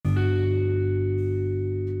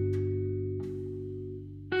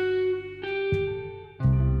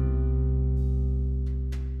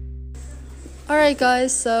Alright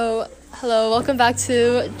guys, so hello, welcome back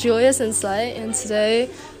to Julia's Insight, and today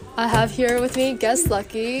I have here with me guest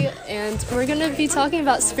Lucky, and we're going to be talking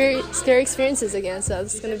about scary experiences again, so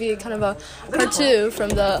this is going to be kind of a part 2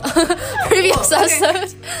 from the previous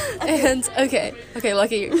episode. And okay,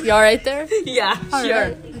 Lucky, you alright there? Yeah, All sure.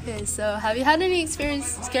 right. Okay, so have you had any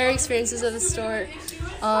scary experiences of the sort?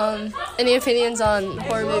 Any opinions on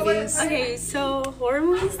horror movies? Okay, so horror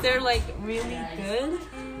movies, they're like really good,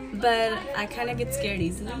 but I kind of get scared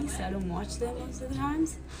easily, so I don't watch them most of the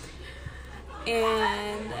times.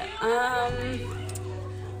 And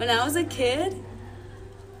when I was a kid,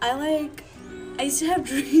 I used to have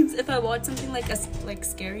dreams if I watched something like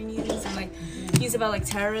scary news and like news about like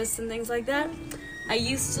terrorists and things like that. I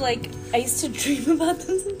used to dream about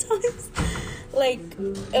them sometimes. Like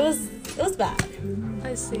it was bad.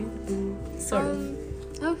 I see. Sort of.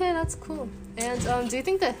 Okay, that's cool. And do you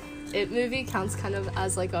think that It movie counts kind of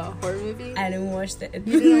as like a horror movie? I didn't watch the It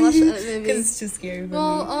movie. You didn't watch the It movie? Because it's too scary for me.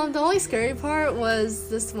 Well, the only scary part was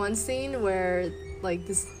this one scene where like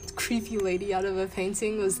this creepy lady out of a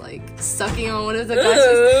painting was like sucking on one of the guys.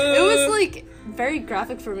 It was like very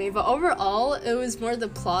graphic for me, but overall it was more the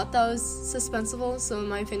plot that was suspenseful. So in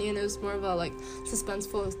my opinion, it was more of a like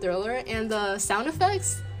suspenseful thriller, and the sound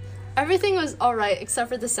effects, everything was alright except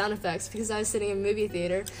for the sound effects, because I was sitting in a movie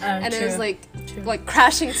theater and true. it was like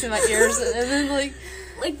crashing to my ears, and then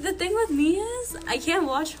like the thing with me is I can't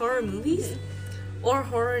watch horror movies or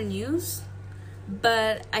horror news,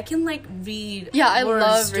 but I can like read. Yeah, I horror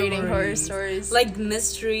love stories, reading horror stories, like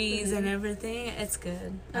mysteries and everything. It's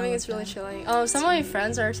good. I think it's really chilling. Some of my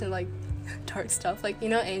friends are into like dark stuff, like, you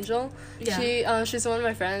know, Angel. Yeah. She's one of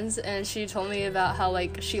my friends, and she told me about how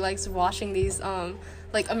like she likes watching these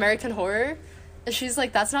like American horror, and she's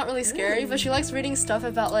like, that's not really scary, but she likes reading stuff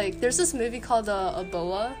about like, there's this movie called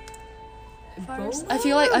Ebola virus. I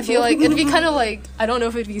feel like it'd be kind of like, I don't know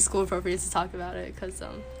if it'd be school appropriate to talk about it, because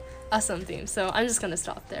that's some theme, so I'm just gonna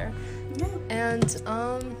stop there. Yeah. And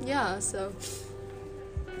yeah, so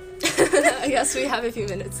I guess we have a few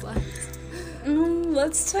minutes left.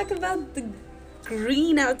 Let's talk about the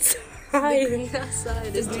green outside. The green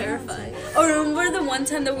outside is terrifying. Oh, remember the one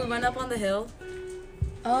time that we went up on the hill?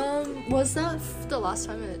 Was that the last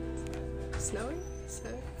time it snowed?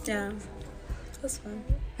 Yeah. That was fun.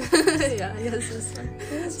 Yeah, I guess it's fun.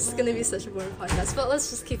 It's just gonna be such a boring podcast, but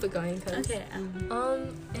let's just keep it going. Okay.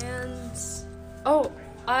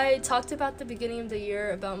 I talked about the beginning of the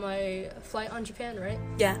year about my flight on Japan, right?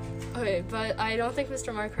 Yeah. Okay, but I don't think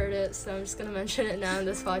Mr. Mark heard it, so I'm just gonna mention it now in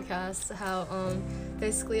this podcast. How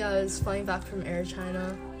basically I was flying back from Air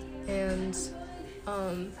China, and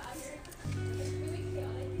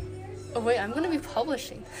oh wait, I'm gonna be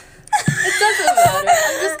publishing. It doesn't matter.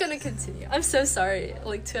 I'm just gonna continue. I'm so sorry,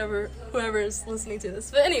 like, to whoever is listening to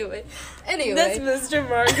this. But anyway. That's Mr.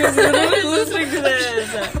 Mark who's literally listening to this.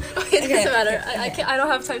 Okay, it doesn't matter. I don't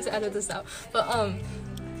have time to edit this out. But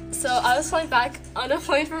so I was flying back on a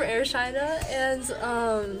plane from Air China, and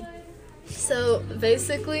so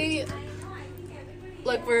basically,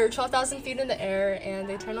 like, we're 12,000 feet in the air, and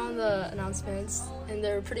they turn on the announcements, and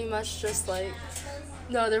they're pretty much just like,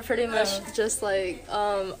 our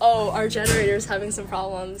generator's having some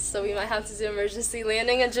problems, so we might have to do emergency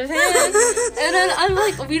landing in Japan. And then I'm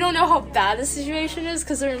like, we don't know how bad the situation is,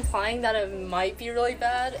 because they're implying that it might be really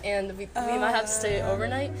bad, and we might have to stay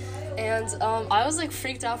overnight. And I was like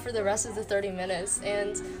freaked out for the rest of the 30 minutes,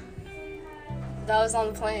 and that was on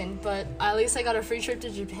the plane. But at least I got a free trip to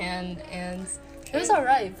Japan, and it was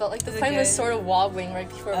alright, but like the plane was sort of wobbling right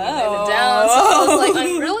before we landed down, so I was like,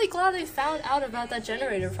 I'm really glad they found out about that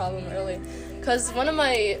generator problem early, because one of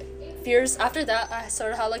my fears after that, I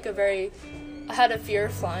sort of had like I had a fear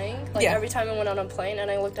of flying, like every time I went on a plane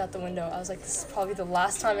and I looked out the window, I was like, this is probably the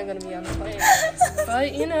last time I'm gonna be on a plane.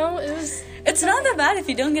 But you know, it's not that bad if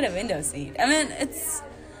you don't get a window seat. I mean, it's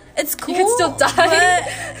cool. You could still die,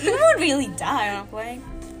 but you won't really die on a plane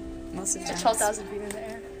most of the time. 12,000 feet in the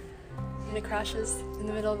air. And it crashes in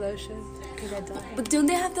the middle of the ocean. You could die. But don't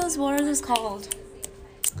they have those, what are those called?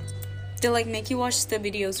 They like make you watch the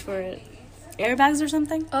videos for airbags or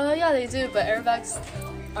something? Yeah, they do, but airbags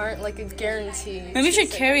aren't like a guarantee. Maybe you should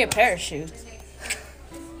carry a parachute.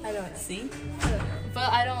 I don't know. See?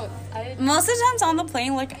 I don't know. But most of the times on the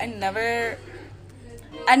plane, like, I never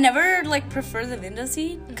like prefer the window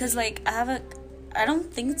seat, because like I don't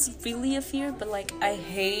think it's really a fear, but like I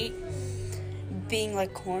hate being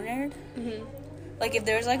like cornered. Mm-hmm. Like if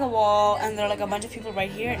there's like a wall and there are like a bunch of people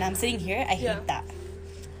right here and I'm sitting here, I hate that.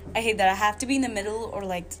 I have to be in the middle or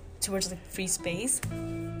like towards like free space.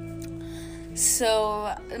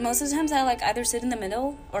 So most of the times I like either sit in the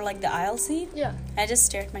middle or like the aisle seat. Yeah. I just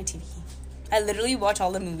stare at my TV. I literally watch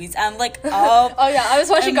all the movies. I'm like up. Oh yeah, I was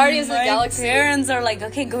watching and Guardians of the my Galaxy. parents are like,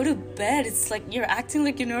 okay, go to bed. It's like you're acting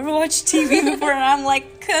like you never watched TV before, and I'm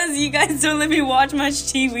like, cause you guys don't let me watch much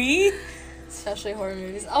TV. Especially horror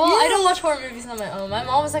movies. Oh, well, I don't watch horror movies on my own. My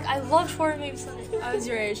mom was like, I loved horror movies when I was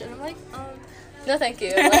your age, and I'm like, no, thank you.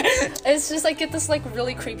 Like, it's just like get this like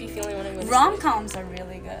really creepy feeling when I go to sleep. Rom-coms are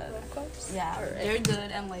really good. Rom-coms? Yeah, Alright. they're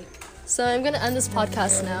good and like. So I'm gonna end this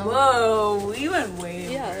podcast now. Whoa, we went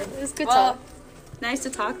way. Yeah, it was good Well, talk. nice to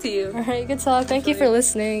talk to you. All right, good talk. Thank you for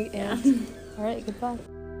listening. And all right, goodbye.